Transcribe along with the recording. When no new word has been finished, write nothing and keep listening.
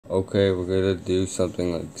Okay, we're gonna do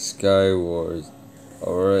something like Skywars.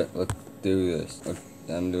 Alright, let's do this.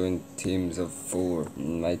 I'm doing teams of 4.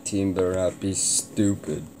 My team better not be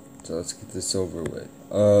stupid. So let's get this over with.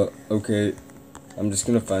 Okay. I'm just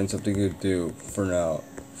gonna find something to do for now.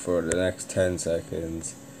 For the next 10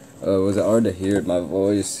 seconds. Was it hard to hear my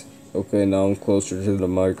voice? Okay, now I'm closer to the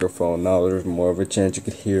microphone. Now there's more of a chance you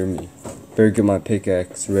could hear me. Better get my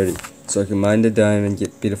pickaxe ready. So I can mine the diamond,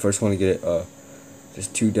 be the first one to get it. There's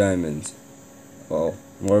 2 diamonds. Well,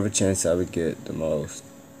 more of a chance I would get the most.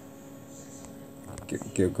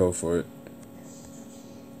 Go for it.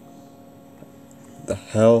 The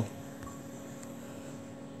hell?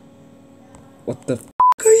 What the f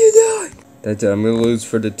are you doing? That's it, I'm gonna lose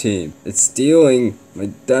for the team. It's stealing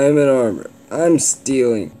my diamond armor. I'm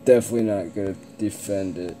stealing. Definitely not gonna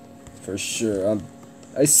defend it. For sure.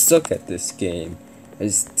 I suck at this game.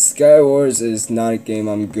 Skywars is not a game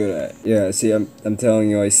I'm good at. Yeah, see, I'm telling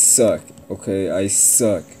you, I suck. Okay, I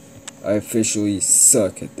suck. I officially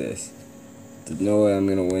suck at this. There's no way I'm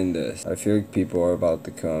gonna win this. I feel like people are about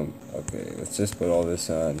to come. Okay, let's just put all this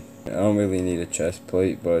on. I don't really need a chest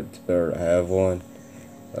plate, but it's better to have one.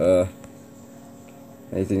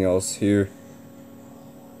 Anything else here?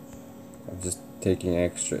 I'm just taking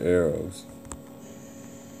extra arrows.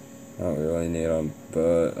 I don't really need them,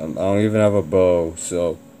 but I don't even have a bow,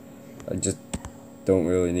 so I just don't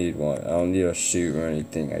really need one. I don't need a shoot or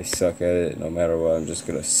anything. I suck at it no matter what. I'm just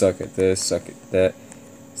gonna suck at this, suck at that,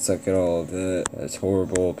 suck at all of that. That's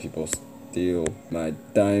horrible. People steal my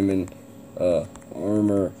diamond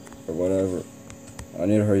armor or whatever. I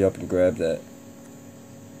need to hurry up and grab that.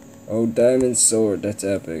 Oh, diamond sword. That's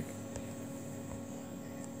epic.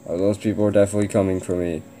 Oh, those people are definitely coming for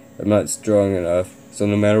me. I'm not strong enough, so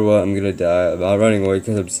no matter what, I'm gonna die. I'm not running away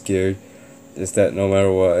because I'm scared. It's that no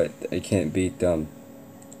matter what, I can't beat them.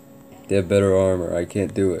 They have better armor. I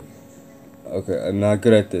can't do it. Okay, I'm not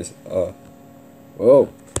good at this. Whoa.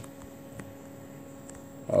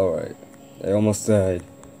 Alright. I almost died.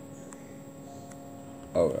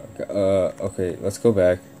 Oh, okay, let's go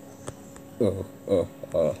back. Go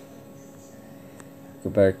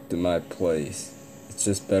back to my place. It's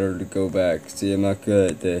just better to go back. See, I'm not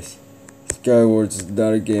good at this. Skywars is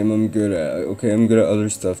not a game I'm good at. Okay, I'm good at other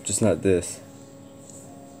stuff, just not this.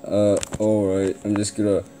 Alright, I'm just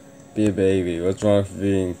gonna be a baby. What's wrong with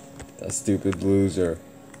being a stupid loser?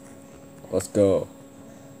 Let's go.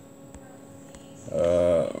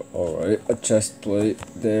 Alright, a chest plate.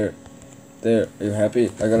 There. Are you happy?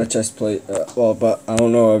 I got a chest plate. Well, but I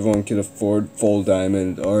don't know everyone can afford full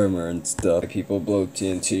diamond armor and stuff. People blow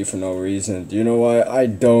TNT for no reason. Do you know why? I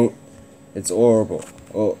don't. It's horrible.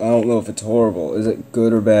 Well, I don't know if it's horrible. Is it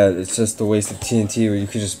good or bad? It's just a waste of TNT where you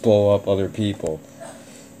could just blow up other people.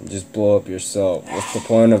 And just blow up yourself. What's the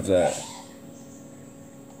point of that?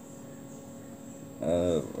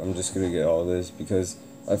 I'm just gonna get all this because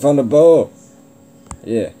I found a bow!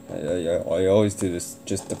 Yeah, I always do this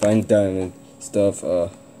just to find diamond stuff. Yeah,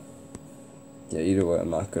 either way, I'm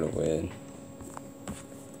not gonna win.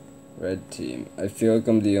 Red team. I feel like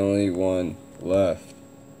I'm the only one left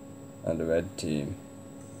on the red team.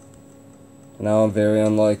 Now I'm very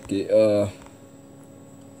unlucky. Okay,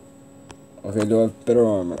 do I have better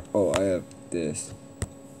armor? Oh, I have this.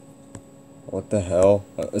 What the hell?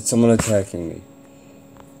 It's someone attacking me.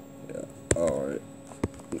 Yeah, alright.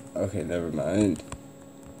 Okay, never mind.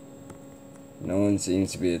 No one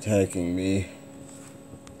seems to be attacking me.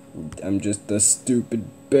 I'm just a stupid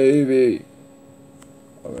baby.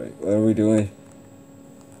 Alright, what are we doing?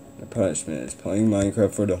 The punishment is playing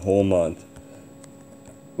Minecraft for the whole month.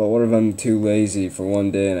 But what if I'm too lazy for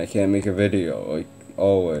one day and I can't make a video? Like,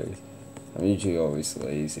 always. I'm usually always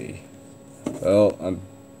lazy. Well, I'm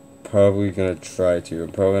probably gonna try to.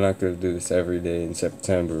 I'm probably not gonna do this every day in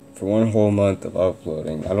September. For one whole month of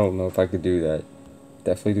uploading. I don't know if I could do that.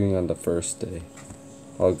 Definitely doing it on the first day.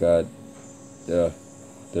 Oh god. They're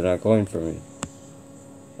not going for me.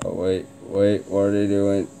 Oh wait, what are they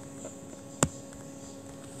doing?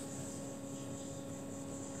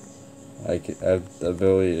 I have the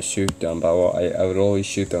ability to shoot them, but I would only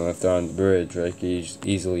shoot them if they're on the bridge, where I could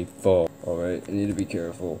easily fall. Alright, I need to be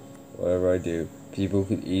careful. Whatever I do, people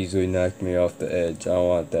could easily knock me off the edge. I don't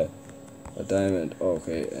want that. A diamond.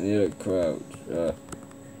 Okay, I need to crouch.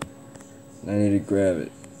 I need to grab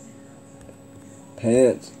it.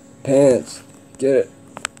 Pants, get it.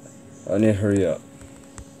 I need to hurry up.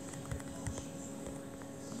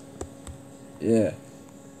 Yeah.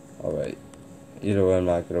 Alright. Either way, I'm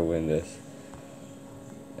not gonna win this.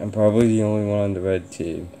 I'm probably the only one on the red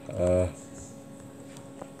team.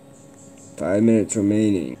 5 minutes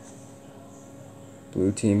remaining.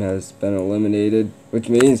 Blue team has been eliminated, which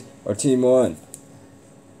means our team won.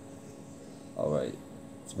 Alright.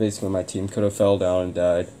 So basically my team could have fell down and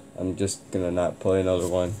died. I'm just gonna not play another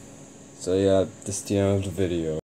one. So yeah, this is the end of the video.